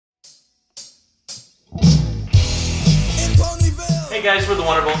Hey guys, we're the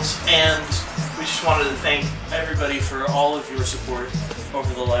Wonderbolts, and we just wanted to thank everybody for all of your support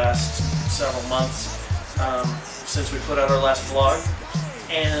over the last several months since we put out our last vlog.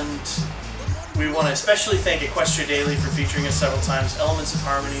 And we want to especially thank Equestria Daily for featuring us several times, Elements of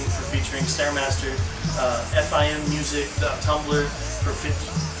Harmony for featuring Stairmaster, FIM Music, Tumblr for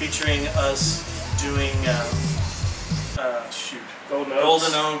featuring us doing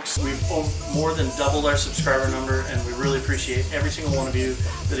Golden Oaks. We've more than doubled our subscriber number, and we really appreciate every single one of you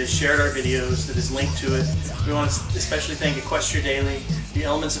that has shared our videos, that is linked to it. We want to especially thank Equestria Daily, the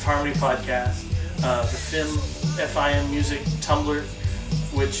Elements of Harmony podcast, the FIM Music Tumblr,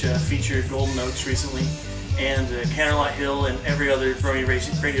 which featured Golden Oaks recently, and Canterlot Hill and every other Brony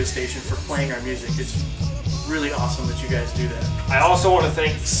radio station for playing our music. It's really awesome that you guys do that. I also want to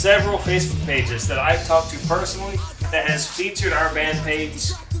thank several Facebook pages that I've talked to personally that has featured our band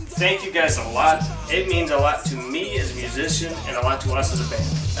page. Thank you guys a lot. It means a lot to me as a musician and a lot to us as a band.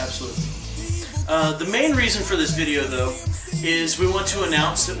 Absolutely. The main reason for this video, though, is we want to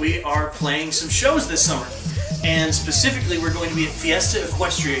announce that we are playing some shows this summer. And specifically, we're going to be at Fiesta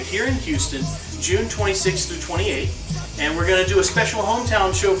Equestria here in Houston, June 26th through 28th. And we're going to do a special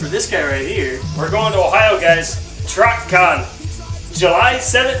hometown show for this guy right here. We're going to Ohio, guys. TrotCon, July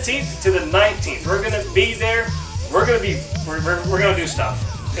 17th to the 19th. We're going to be there. We're going to do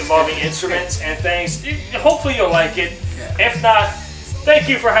stuff involving instruments and things. Hopefully you'll like it. If not, thank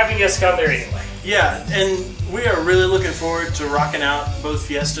you for having us come there anyway. Yeah, and we are really looking forward to rocking out both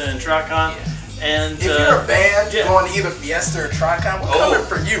Fiesta and TrotCon. Yeah. And if you're a band going to either Fiesta or TrotCon, we're coming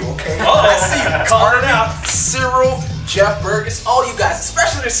for you, okay? I see you. Tarby, Cyril, Jeff, Burgess, all you guys,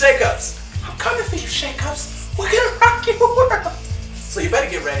 especially the Shakeups. I'm coming for you, Shakeups. We're going to rock your world. So you better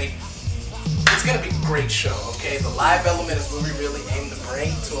get ready. It's going to be a great show, okay? The live element is what we really aim to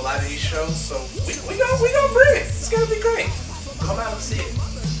bring to a lot of these shows, so we gonna bring it. It's going to be great. Come out and see it.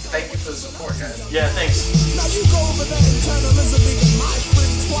 Thank you for the support, guys. Yeah, thanks. Now you go over there and turn Elizabeth and my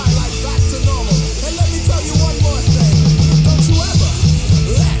friend Twilight back to